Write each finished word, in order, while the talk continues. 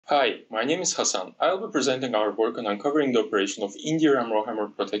Hi, my name is Hassan. I will be presenting our work on uncovering the operation of in-DRAM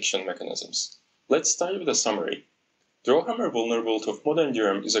RowHammer protection mechanisms. Let's start with a summary. The RowHammer vulnerability of modern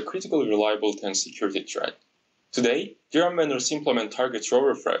DRAM is a critically reliability and security threat. Today, DRAM vendors implement target row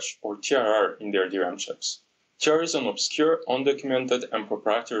refresh, or TRR, in their DRAM chips. TRR is an obscure, undocumented, and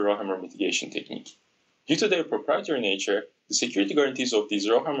proprietary RowHammer mitigation technique. Due to their proprietary nature, the security guarantees of these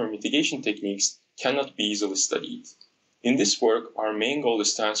RowHammer mitigation techniques cannot be easily studied. In this work, our main goal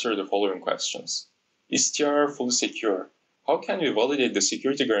is to answer the following questions. Is TRR fully secure? How can we validate the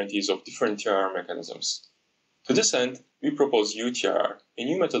security guarantees of different TRR mechanisms? To this end, we propose UTRR, a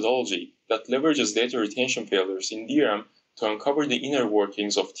new methodology that leverages data retention failures in DRAM to uncover the inner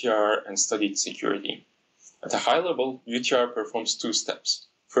workings of TRR and study its security. At a high level, UTRR performs two steps.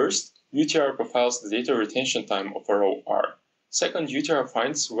 First, UTRR profiles the data retention time of a row R. Second, UTRR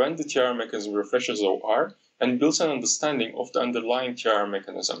finds when the TRR mechanism refreshes row R and builds an understanding of the underlying TRR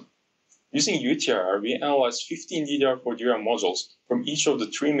mechanism. Using UTRR, we analyzed 15 DDR4 DRAM modules from each of the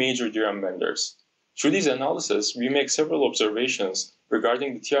three major DRAM vendors. Through this analysis, we make several observations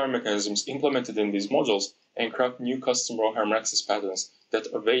regarding the TRR mechanisms implemented in these modules and craft new custom RowHammer access patterns that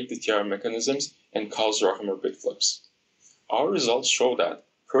evade the TRR mechanisms and cause RowHammer bit flips. Our results show that,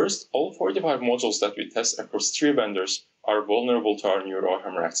 first, all 45 modules that we test across three vendors are vulnerable to our new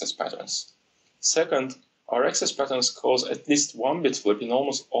RowHammer access patterns. Second, our access patterns cause at least one bit flip in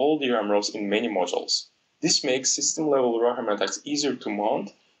almost all DRAM rows in many modules. This makes system-level RowHammer attacks easier to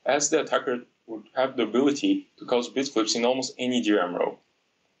mount, as the attacker would have the ability to cause bit flips in almost any DRAM row.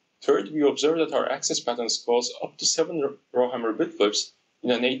 Third, we observe that our access patterns cause up to 7 RowHammer bit flips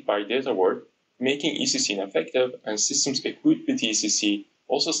in an 8-byte data word, making ECC ineffective and systems equipped with ECC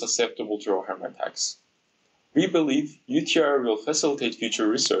also susceptible to RowHammer attacks. We believe UTRR will facilitate future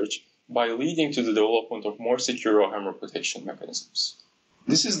research by leading to the development of more secure RowHammer protection mechanisms.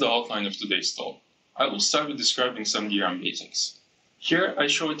 This is the outline of today's talk. I will start with describing some DRAM basics. Here, I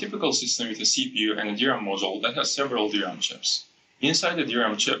show a typical system with a CPU and a DRAM module that has several DRAM chips. Inside the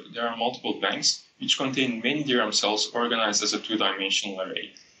DRAM chip, there are multiple banks, which contain many DRAM cells organized as a two-dimensional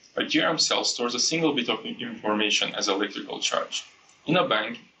array. A DRAM cell stores a single bit of information as electrical charge. In a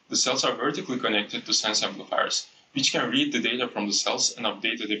bank, the cells are vertically connected to sense amplifiers, which can read the data from the cells and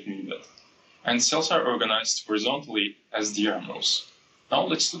update it if needed. And cells are organized horizontally as DRAM rows. Now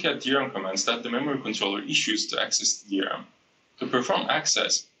let's look at DRAM commands that the memory controller issues to access the DRAM. To perform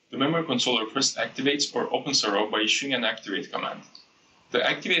access, the memory controller first activates or opens a row by issuing an activate command. The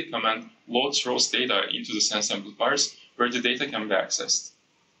activate command loads rows data into the sense amplifiers where the data can be accessed.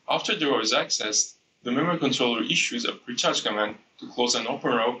 After the row is accessed, the memory controller issues a precharge command to close an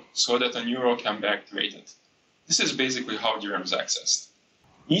open row so that a new row can be activated. This is basically how DRAM is accessed.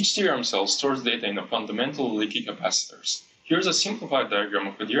 Each DRAM cell stores data in a fundamental leaky capacitors. Here's a simplified diagram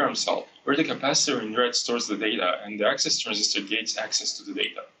of a DRAM cell where the capacitor in red stores the data and the access transistor gates access to the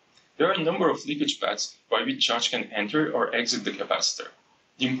data. There are a number of leakage paths by which charge can enter or exit the capacitor.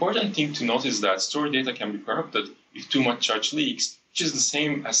 The important thing to note is that stored data can be corrupted if too much charge leaks, which is the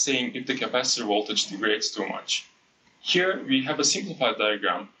same as saying if the capacitor voltage degrades too much. Here we have a simplified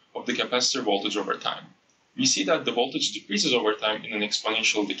diagram of the capacitor voltage over time. We see that the voltage decreases over time in an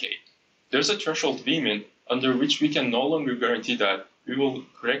exponential decay. There's a threshold Vmin under which we can no longer guarantee that we will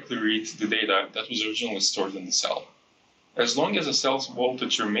correctly read the data that was originally stored in the cell. As long as a cell's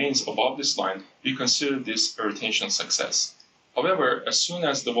voltage remains above this line, we consider this a retention success. However, as soon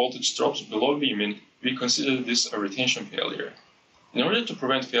as the voltage drops below Vmin, we consider this a retention failure. In order to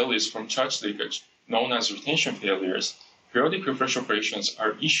prevent failures from charge leakage, known as retention failures, periodic refresh operations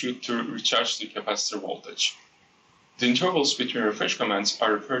are issued to recharge the capacitor voltage. The intervals between refresh commands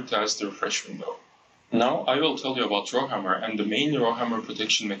are referred to as the refresh window. Now I will tell you about RowHammer and the main RowHammer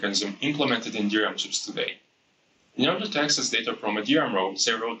protection mechanism implemented in DRAM chips today. In order to access data from a DRAM row,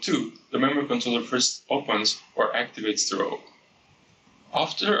 say row 2, the memory controller first opens or activates the row.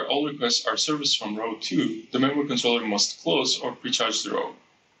 After all requests are serviced from row 2, the memory controller must close or precharge the row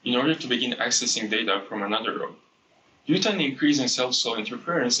in order to begin accessing data from another row. Due to an increase in cell-to-cell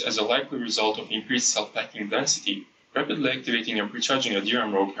interference as a likely result of increased cell packing density, rapidly activating and precharging a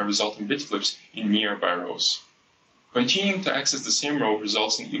DRAM row can result in bit flips in nearby rows. Continuing to access the same row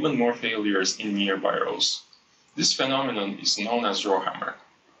results in even more failures in nearby rows. This phenomenon is known as RowHammer.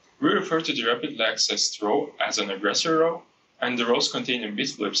 We refer to the rapidly accessed row as an aggressor row, and the rows containing bit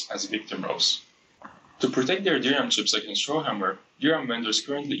flips as victim rows. To protect their DRAM chips against RowHammer, DRAM vendors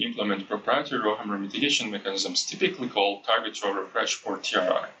currently implement proprietary RowHammer mitigation mechanisms typically called target row refresh or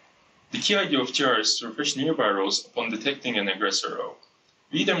TRR. The key idea of TRR is to refresh nearby rows upon detecting an aggressor row.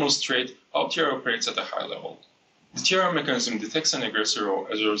 We demonstrate how TRR operates at a high level. The TRR mechanism detects an aggressor row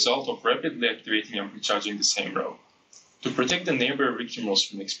as a result of rapidly activating and precharging the same row. To protect the neighbor victim rows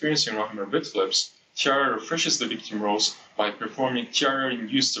from experiencing RowHammer bit flips, TRR refreshes the victim rows by performing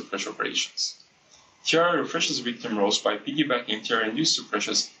TRR-induced refresh operations. TRR refreshes victim rows by piggybacking TRR-induced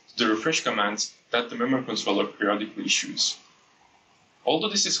refreshes to the refresh commands that the memory controller periodically issues. Although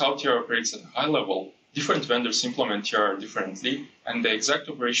this is how TRR operates at a high level, different vendors implement TRR differently, and the exact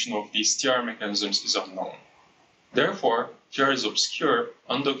operation of these TRR mechanisms is unknown. Therefore, TRR is obscure,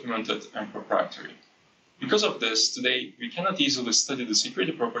 undocumented, and proprietary. Because of this, today, we cannot easily study the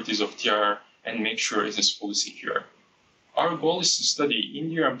security properties of TRR and make sure it is fully secure. Our goal is to study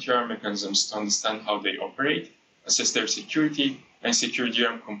in-DRAM TRR mechanisms to understand how they operate, assess their security, and secure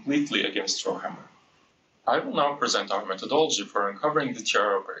DRAM completely against RowHammer. I will now present our methodology for uncovering the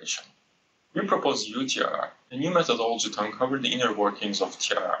TRR operation. We propose UTRR, a new methodology to uncover the inner workings of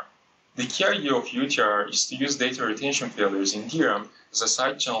TRR. The key idea of UTRR is to use data retention failures in DRAM as a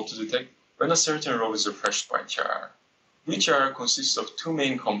side channel to detect when a certain row is refreshed by TRR. UTRR consists of two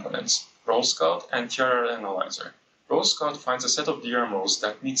main components, row scout and TRR analyzer. Row scout finds a set of DRAM rows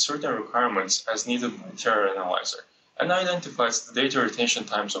that meet certain requirements as needed by TRR analyzer and identifies the data retention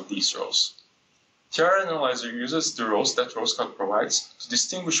times of these rows. TRR analyzer uses the rows that row scout provides to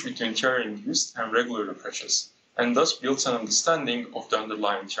distinguish between TRR-induced and regular refreshes, and thus builds an understanding of the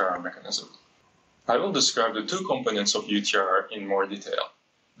underlying TRR mechanism. I will describe the two components of UTRR in more detail.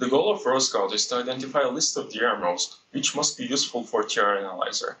 The goal of row scout is to identify a list of DRAM rows which must be useful for TRR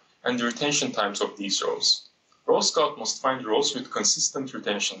analyzer, and the retention times of these rows. Row scout must find rows with consistent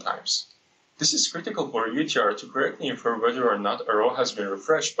retention times. This is critical for UTRR to correctly infer whether or not a row has been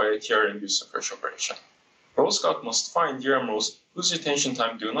refreshed by a TRR-induced refresh operation. Row scout must find DRAM rows whose retention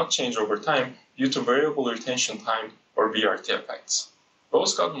time do not change over time due to variable retention time or VRT effects. Row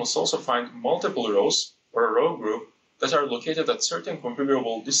scout must also find multiple rows or a row group that are located at certain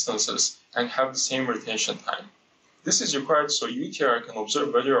configurable distances and have the same retention time. This is required so UTRR can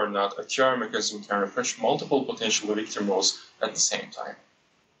observe whether or not a TRR mechanism can refresh multiple potential victim rows at the same time.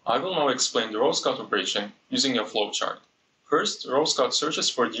 I will now explain the row scout operation using a flowchart. First, row scout searches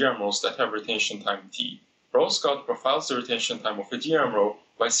for DRAM rows that have retention time T. Row scout profiles the retention time of a DRAM row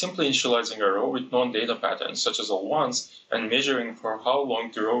by simply initializing a row with known data patterns such as all ones and measuring for how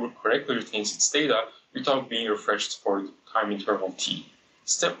long the row correctly retains its data without being refreshed for the time interval T.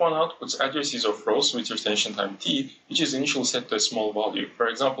 Step 1 outputs addresses of rows with retention time T, which is initially set to a small value, for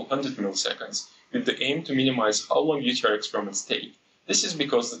example 100 milliseconds, with the aim to minimize how long UTRR experiments take. This is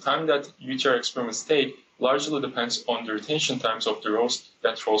because the time that UTRR experiments take largely depends on the retention times of the rows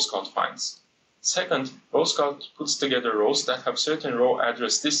that row scout finds. Second, row scout puts together rows that have certain row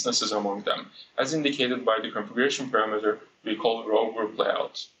address distances among them, as indicated by the configuration parameter we call row group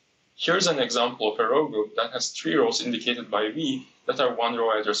layout. Here's an example of a row group that has 3 rows indicated by V that are 1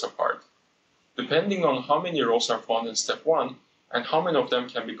 row address apart. Depending on how many rows are found in step 1 and how many of them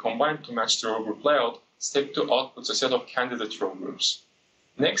can be combined to match the row group layout, step 2 outputs a set of candidate row groups.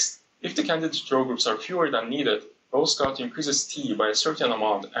 Next, if the candidate row groups are fewer than needed, row scout increases T by a certain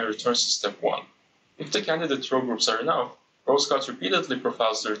amount and returns to step 1. If the candidate row groups are enough, row scout repeatedly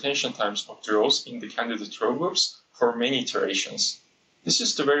profiles the retention times of the rows in the candidate row groups for many iterations. This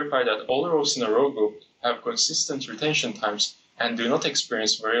is to verify that all rows in a row group have consistent retention times and do not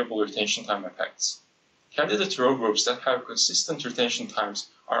experience variable retention time effects. Candidate row groups that have consistent retention times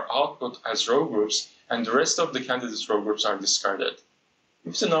are output as row groups, and the rest of the candidate row groups are discarded.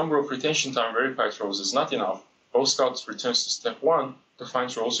 If the number of retention time verified rows is not enough, row scout returns to step 1 to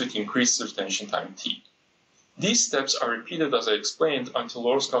find rows with increased retention time T. These steps are repeated as I explained until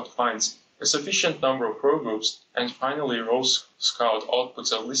row scout finds a sufficient number of row groups, and finally row scout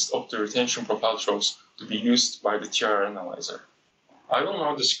outputs a list of the retention profile rows to be used by the TRR analyzer. I will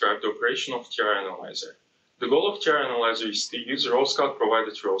now describe the operation of TRR analyzer. The goal of TRR analyzer is to use row scout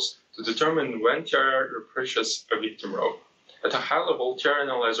provided rows to determine when TRR refreshes a victim row. At a high level, TRR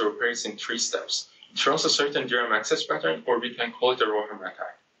analyzer operates in 3 steps. It runs a certain DRAM access pattern, or we can call it a RowHammer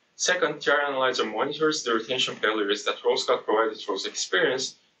attack. Second, TRR analyzer monitors the retention failures that row scout provided rows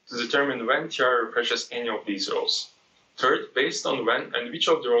experience to determine when TRR refreshes any of these rows. Third, based on when and which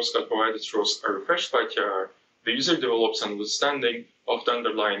of the row scout provided rows are refreshed by TRR, the user develops an understanding of the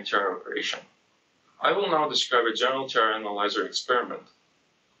underlying TRR operation. I will now describe a general TRR analyzer experiment.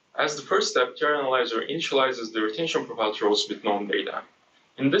 As the first step, TRR analyzer initializes the retention profile rows with known data.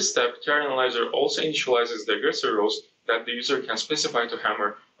 In this step, TRR analyzer also initializes the aggressor rows that the user can specify to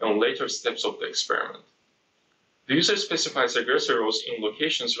hammer on later steps of the experiment. The user specifies aggressor rows in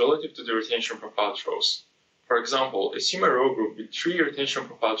locations relative to the retention profile rows. For example, assume a row group with 3 retention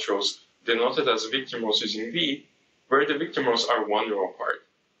profile rows denoted as victim rows using V, where the victim rows are one row apart.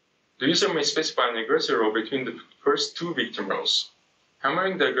 The user may specify an aggressor row between the first two victim rows.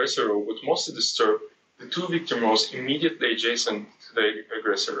 Hammering the aggressor row would mostly disturb the two victim rows immediately adjacent to the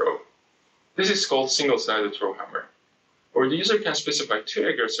aggressor row. This is called single-sided row hammer. Or the user can specify two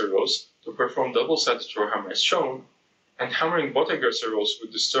aggressor rows to perform double-sided row hammer as shown, and hammering both aggressor rows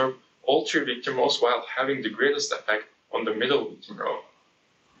would disturb all three victim rows while having the greatest effect on the middle victim row.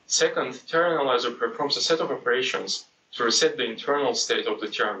 Second, TRR analyzer performs a set of operations to reset the internal state of the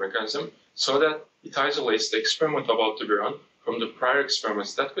TRR mechanism so that it isolates the experiment about to be run from the prior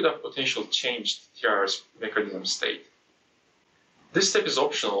experiments that could have potentially changed TRR's mechanism state. This step is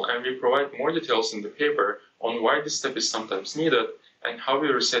optional, and we provide more details in the paper on why this step is sometimes needed and how we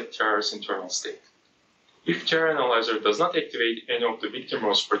reset TRR's internal state. If TRR analyzer does not activate any of the victim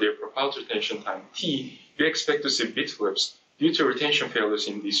rows for their profiled retention time t, we expect to see bit flips due to retention failures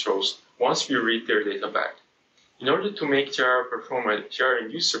in these rows once we read their data back. In order to make TRR perform a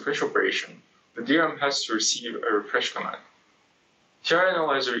TRR-induced refresh operation, the DRAM has to receive a refresh command. TRR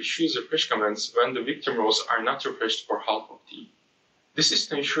analyzer issues refresh commands when the victim rows are not refreshed for half of t. This is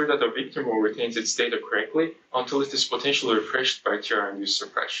to ensure that the victim row retains its data correctly until it is potentially refreshed by TRR-induced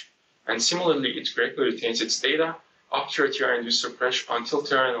refresh. And similarly, it correctly retains its data after a TRR-induced refresh until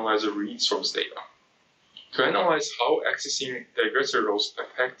TRR analyzer reads source data. To analyze how accessing the aggressor rows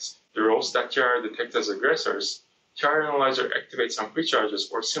affects the rows that TRR detects as aggressors, TRR analyzer activates some precharges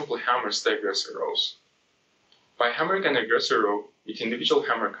or simply hammers the aggressor rows. By hammering an aggressor row with individual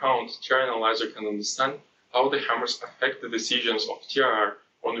hammer count, TRR analyzer can understand how the hammers affect the decisions of TRR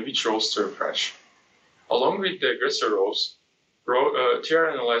on which rows to refresh. Along with the aggressor rows,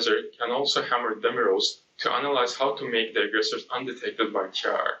 TRR analyzer can also hammer dummy rows to analyze how to make the aggressors undetected by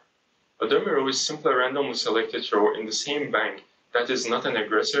TRR. A dummy row is simply a randomly selected row in the same bank that is not an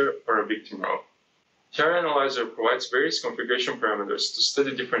aggressor or a victim row. TRR analyzer provides various configuration parameters to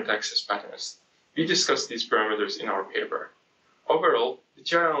study different access patterns. We discussed these parameters in our paper. Overall, the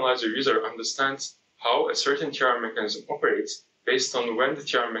TRR analyzer user understands how a certain TRR mechanism operates based on when the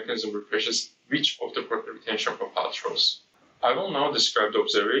TRR mechanism refreshes which of the retention profile rows. I will now describe the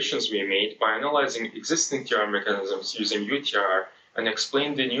observations we made by analyzing existing TRR mechanisms using UTRR and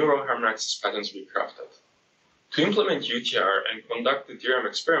explain the new RowHammer access patterns we crafted. To implement UTRR and conduct the DRAM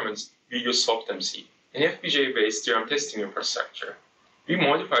experiments, we use SoftMC, an FPGA-based DRAM testing infrastructure. We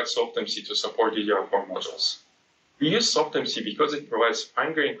modified SoftMC to support DDR4 modules. We use SoftMC because it provides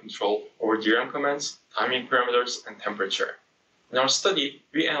fine-grained control over DRAM commands, timing parameters, and temperature. In our study,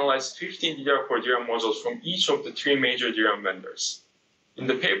 we analyzed 15 DDR4 DRAM modules from each of the three major DRAM vendors. In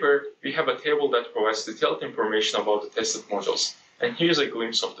the paper, we have a table that provides detailed information about the tested modules, and here's a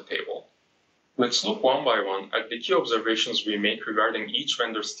glimpse of the table. Let's look one by one at the key observations we make regarding each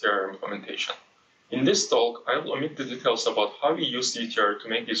vendor's TRR implementation. In this talk, I will omit the details about how we used UTRR to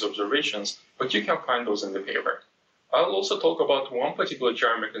make these observations, but you can find those in the paper. I will also talk about one particular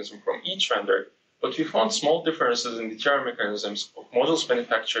TRR mechanism from each vendor, but we found small differences in the TRR mechanisms of modules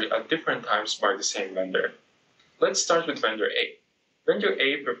manufactured at different times by the same vendor. Let's start with vendor A. Vendor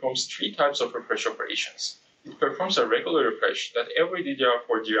A performs three types of refresh operations. It performs a regular refresh that every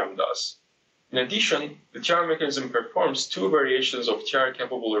DDR4 DRAM does. In addition, the TRR mechanism performs two variations of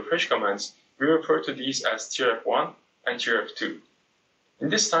TRR-capable refresh commands. We refer to these as TRF1 and TRF2. In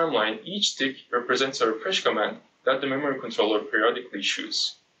this timeline, each tick represents a refresh command that the memory controller periodically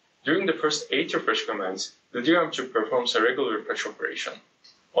issues. During the first 8 refresh commands, the DRAM chip performs a regular refresh operation.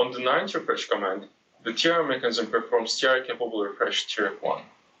 On the 9th refresh command, the TRR mechanism performs TRR-capable refresh TRF1,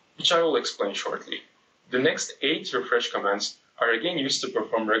 which I will explain shortly. The next 8 refresh commands are again used to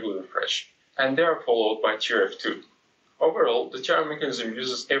perform regular refresh, and they are followed by TRF2. Overall, the TRR mechanism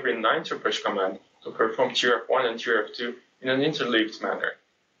uses every 9th refresh command to perform TRF1 and TRF2 in an interleaved manner.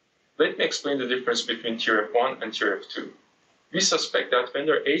 Let me explain the difference between TRF1 and TRF2. We suspect that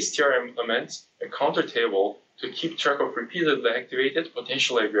vendor A's TRR implements a counter table to keep track of repeatedly activated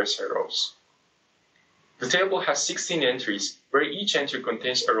potential aggressor rows. The table has 16 entries, where each entry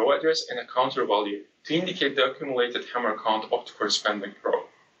contains a row address and a counter value to indicate the accumulated hammer count of the corresponding row.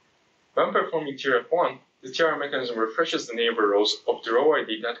 When performing TRF1, the TRR mechanism refreshes the neighbor rows of the row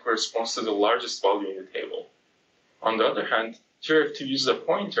ID that corresponds to the largest value in the table. On the other hand, TRF2 uses a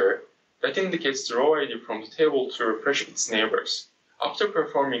pointer that indicates the row ID from the table to refresh its neighbors. After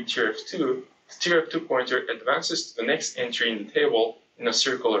performing TRF2, the TRF2 pointer advances to the next entry in the table in a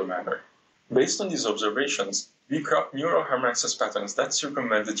circular manner. Based on these observations, we craft new RowHammer access patterns that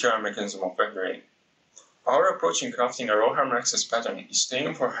circumvent the TRR mechanism of vendor A. Our approach in crafting a RowHammer access pattern is to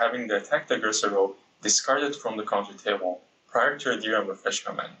aim for having the attacked aggressor row discarded from the counter table prior to a DRAM refresh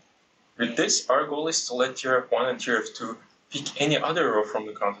command. With this, our goal is to let TRF1 and TRF2 pick any other row from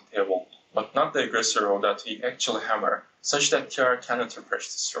the counter table, but not the aggressor row that we actually hammer, such that TRR cannot refresh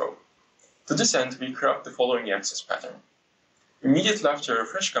this row. To this end, we craft the following access pattern. Immediately after a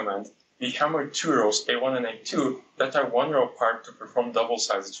refresh command, we hammer two rows A1 and A2 that are one row apart to perform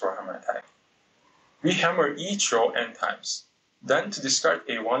double-sided RowHammer attack. We hammer each row n times. Then, to discard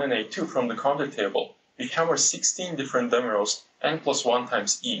A1 and A2 from the counter table, we hammer 16 different dummy rows n plus 1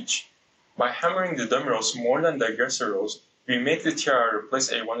 times each. By hammering the dummy rows more than the aggressor rows, we make the TRR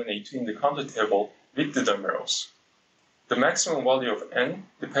replace A1 and A2 in the counter table with the dummy rows. The maximum value of n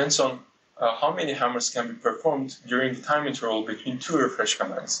depends on how many hammers can be performed during the time interval between two refresh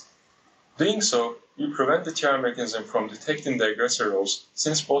commands. Doing so, we prevent the TRR mechanism from detecting the aggressor rows,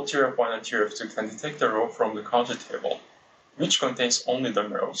 since both TRF1 and TRF2 can detect a row from the counter table, which contains only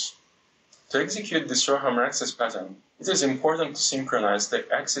dummy rows. To execute this RowHammer access pattern, it is important to synchronize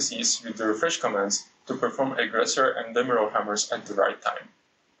the accesses with the refresh commands to perform aggressor and dummy row hammers at the right time.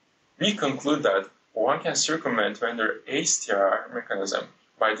 We conclude that one can circumvent vendor A's TRR mechanism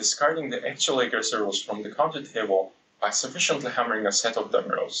by discarding the actual aggressor rows from the counter table by sufficiently hammering a set of dummy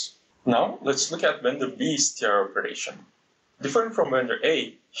rows. Now, let's look at vendor B's TRR operation. Different from vendor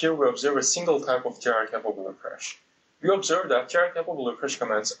A, here we observe a single type of TRR-capable refresh. We observe that TRR-capable refresh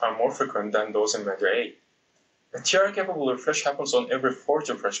commands are more frequent than those in vendor A. A TRR-capable refresh happens on every fourth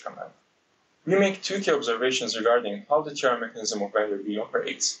refresh command. We make two key observations regarding how the TRR mechanism of vendor B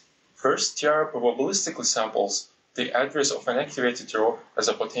operates. First, TRR probabilistically samples the address of an activated row as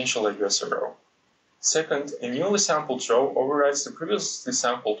a potential aggressor row. Second, a newly sampled row overrides the previously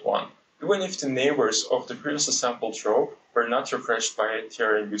sampled one, even if the neighbors of the previously sampled row were not refreshed by a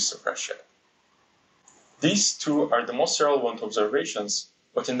TRR-induced refresh yet. These two are the most relevant observations,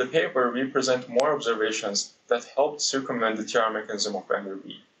 but in the paper we present more observations that helped circumvent the TRR mechanism of vendor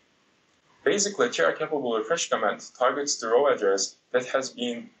B. Basically, a TRR-capable refresh command targets the row address that has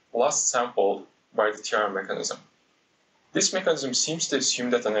been last sampled by the TRR mechanism. This mechanism seems to assume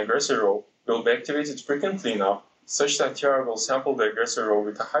that an aggressor row will be activated frequently enough such that TRR will sample the aggressor row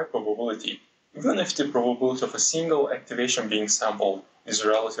with a high probability, even if the probability of a single activation being sampled is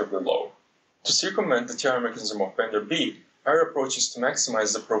relatively low. To circumvent the TRR mechanism of vendor B, our approach is to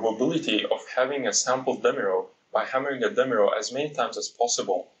maximize the probability of having a sampled dummy row by hammering a dummy row as many times as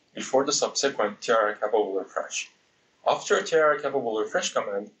possible before the subsequent TRR-capable refresh. After a TRR-capable refresh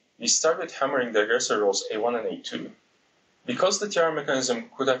command, we start with hammering the aggressor rows A1 and A2. Because the TRR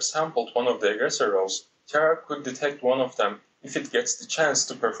mechanism could have sampled one of the aggressor rows, TRR could detect one of them if it gets the chance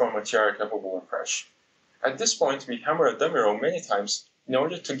to perform a TRR-capable refresh. At this point, we hammer a dummy row many times in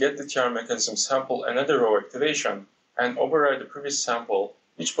order to get the TRR mechanism sample another row activation and override the previous sample,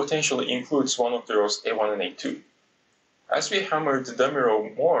 which potentially includes one of the rows A1 and A2. As we hammer the dummy row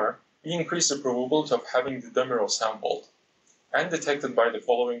more, we increase the probability of having the dummy row sampled and detected by the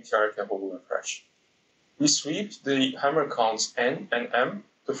following TRR-capable refresh. We sweep the hammer counts n and m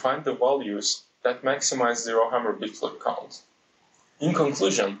to find the values that maximize the RowHammer bit flip count. In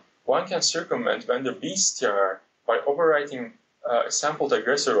conclusion, one can circumvent vendor B's TRR by overwriting a sampled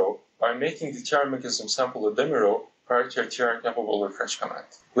aggressor row by making the TRR mechanism sample a dummy row prior to a TRR-capable refresh command.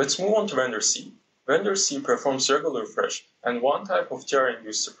 Let's move on to vendor C. Vendor C performs regular refresh and one type of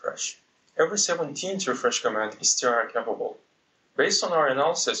TRR-induced refresh. Every 17th refresh command is TRR-capable. Based on our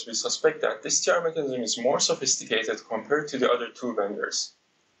analysis, we suspect that this TRR mechanism is more sophisticated compared to the other two vendors.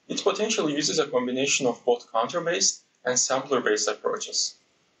 It potentially uses a combination of both counter-based and sampler-based approaches.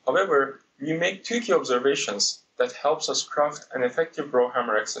 However, we make two key observations that helps us craft an effective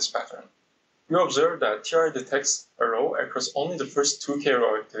RowHammer access pattern. We observe that TRR detects a row across only the first 2K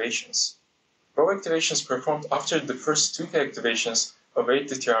row activations. Row activations performed after the first 2K activations await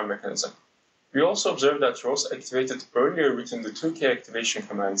the TRR mechanism. We also observe that rows activated earlier within the 2K activation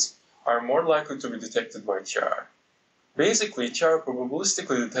commands are more likely to be detected by TRR. Basically, TRR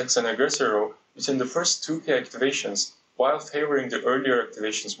probabilistically detects an aggressor row within the first 2K activations while favoring the earlier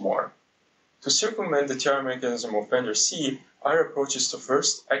activations more. To circumvent the TRR mechanism of vendor C, our approach is to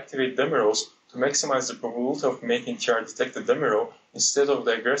first activate dummy rows to maximize the probability of making TRR detect the dummy row instead of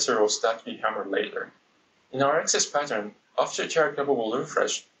the aggressor rows that we hammer later. In our access pattern, after TRR-capable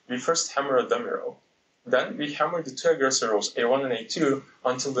refresh, we first hammer a dummy row. Then we hammer the two aggressor rows A1 and A2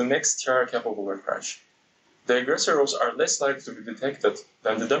 until the next TRR-capable refresh. The aggressor rows are less likely to be detected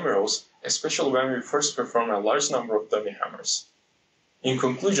than the dummy rows, especially when we first perform a large number of dummy hammers. In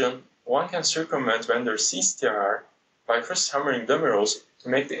conclusion, one can circumvent vendor C's TRR by first hammering dummy rows to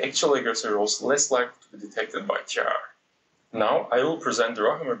make the actual aggressor rows less likely to be detected by TRR. Now I will present the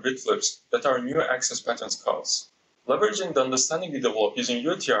RowHammer bit flips that our new access patterns cause. Leveraging the understanding we developed using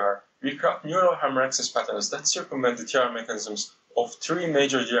UTRR, we craft new RowHammer access patterns that circumvent the TRR mechanisms of three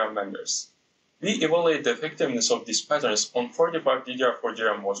major DRAM vendors. We evaluate the effectiveness of these patterns on 45 DDR4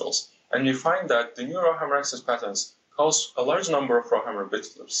 DRAM modules, and we find that the new RowHammer access patterns cause a large number of RowHammer bit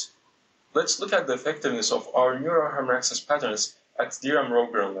flips. Let's look at the effectiveness of our new RowHammer access patterns at DRAM row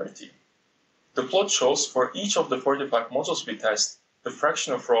granularity. The plot shows for each of the 45 modules we test the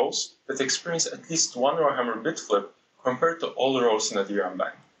fraction of rows that experience at least one RowHammer bit flip compared to all rows in a DRAM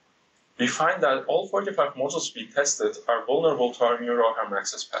bank. We find that all 45 modules we tested are vulnerable to our new RowHammer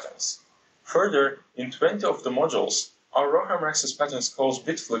access patterns. Further, in 20 of the modules, our RowHammer access patterns cause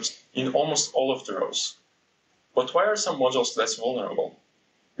bit flips in almost all of the rows. But why are some modules less vulnerable?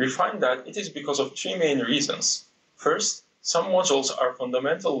 We find that it is because of three main reasons. First, some modules are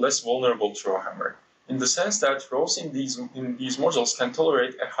fundamentally less vulnerable to RowHammer, in the sense that rows in these modules can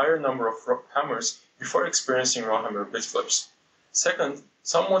tolerate a higher number of hammers before experiencing RowHammer bit flips. Second,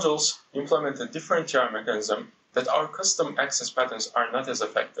 some modules implement a different TRR mechanism that our custom access patterns are not as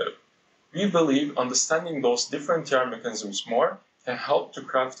effective. We believe understanding those different TRR mechanisms more can help to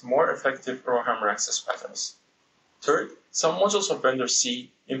craft more effective RowHammer access patterns. Third, some modules of vendor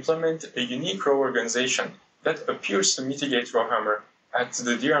C implement a unique row organization that appears to mitigate RowHammer at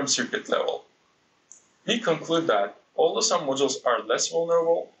the DRAM circuit level. We conclude that, although some modules are less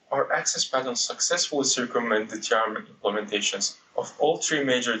vulnerable, our access patterns successfully circumvent the TRR implementations of all three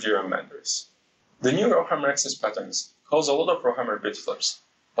major DRAM vendors. The new RowHammer access patterns cause a lot of RowHammer bit flips,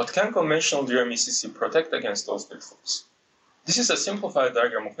 but can conventional DRAM ECC protect against those bit flips? This is a simplified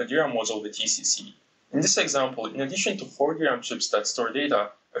diagram of a DRAM module with ECC. In this example, in addition to 4 DRAM chips that store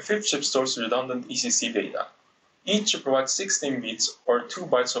data, a fifth chip stores redundant ECC data. Each chip provides 16 bits or 2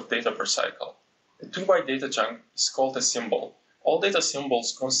 bytes of data per cycle. A 2-byte data chunk is called a symbol. All data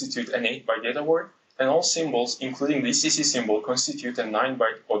symbols constitute an 8-byte data word, and all symbols, including the ECC symbol, constitute a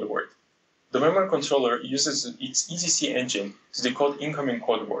 9-byte code word. The memory controller uses its ECC engine to decode incoming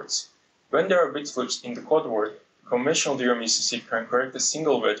code words. When there are bit flips in the code word, conventional DRAM ECC can correct a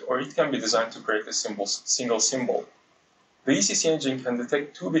single bit, or it can be designed to correct a single symbol. The ECC engine can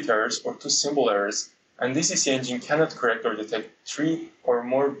detect 2-bit errors or 2 symbol errors, and the ECC engine cannot correct or detect 3 or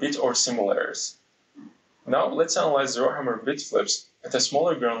more bit or symbol errors. Now let's analyze the RowHammer bit flips at a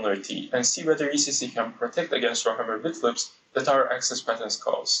smaller granularity and see whether ECC can protect against RowHammer bit flips that our access patterns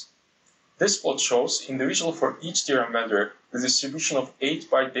cause. This plot shows, individually for each DRAM vendor, the distribution of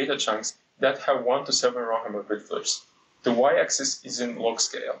 8-byte data chunks that have 1 to 7 RowHammer bit flips. The y-axis is in log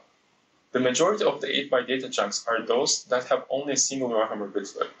scale. The majority of the 8-byte data chunks are those that have only a single RowHammer bit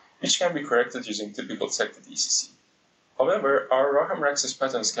flip, which can be corrected using typical sected ECC. However, our RowHammer access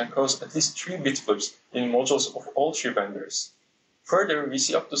patterns can cause at least 3 bit flips in modules of all 3 vendors. Further, we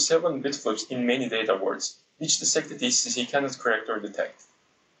see up to 7 bit flips in many data words, which the sected ECC cannot correct or detect.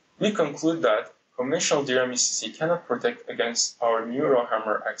 We conclude that conventional DRAM ECC cannot protect against our new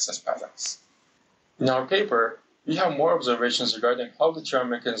RowHammer access patterns. In our paper, we have more observations regarding how the TRR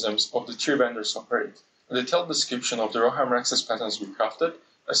mechanisms of the 3 vendors operate, a detailed description of the RowHammer access patterns we crafted,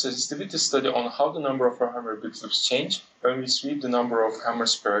 a sensitivity study on how the number of RowHammer bit flips change when we sweep the number of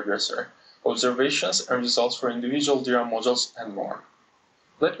hammers per aggressor, observations and results for individual DRAM modules, and more.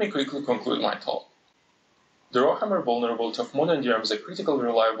 Let me quickly conclude my talk. The RowHammer vulnerability of modern DRAM is a critical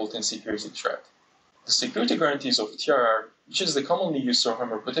reliability and security threat. The security guarantees of TRR, which is the commonly used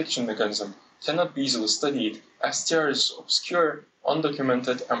RowHammer protection mechanism, cannot be easily studied, as TRR is obscure,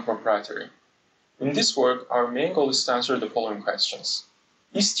 undocumented, and proprietary. In this work, our main goal is to answer the following questions.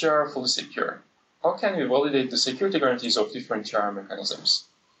 Is TRR fully secure? How can we validate the security guarantees of different TRR mechanisms?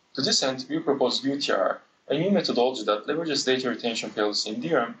 To this end, we propose UTRR, a new methodology that leverages data retention failures in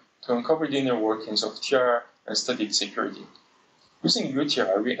DRAM to uncover the inner workings of TRR and study its security. Using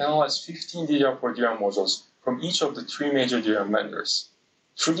UTRR, we analyzed 15 DDR4 DRAM modules from each of the 3 major DRAM vendors.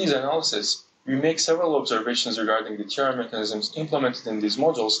 Through these analyses, we make several observations regarding the TRR mechanisms implemented in these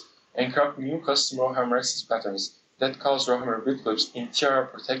modules and craft new custom RowHammer access patterns that cause RowHammer bit flips in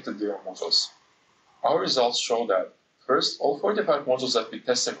TRR-protected DRAM modules. Our results show that, first, all 45 modules that we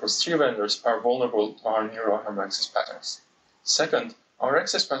test across 3 vendors are vulnerable to our new RowHammer access patterns. Second, our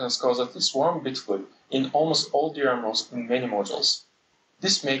access patterns cause at least 1 bit flip in almost all DRAM rows in many modules.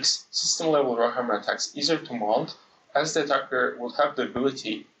 This makes system-level RowHammer attacks easier to mount, as the attacker would have the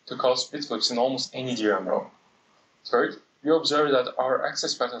ability to cause bit flips in almost any DRAM row. Third, we observe that our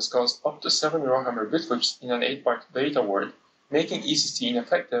access patterns cause up to 7 RowHammer bit flips in an 8-byte data word, making ECC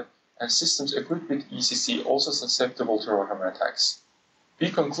ineffective and systems equipped with ECC also susceptible to RowHammer attacks. We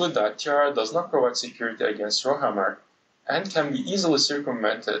conclude that TRR does not provide security against RowHammer and can be easily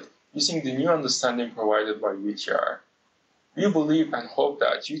circumvented using the new understanding provided by UTRR. We believe and hope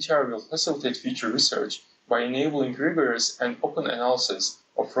that UTR will facilitate future research by enabling rigorous and open analysis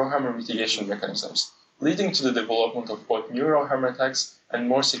of RowHammer mitigation mechanisms, leading to the development of both new RowHammer attacks and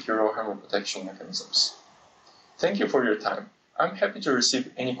more secure RowHammer protection mechanisms. Thank you for your time. I'm happy to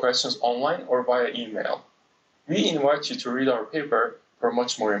receive any questions online or via email. We invite you to read our paper for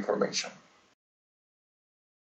much more information.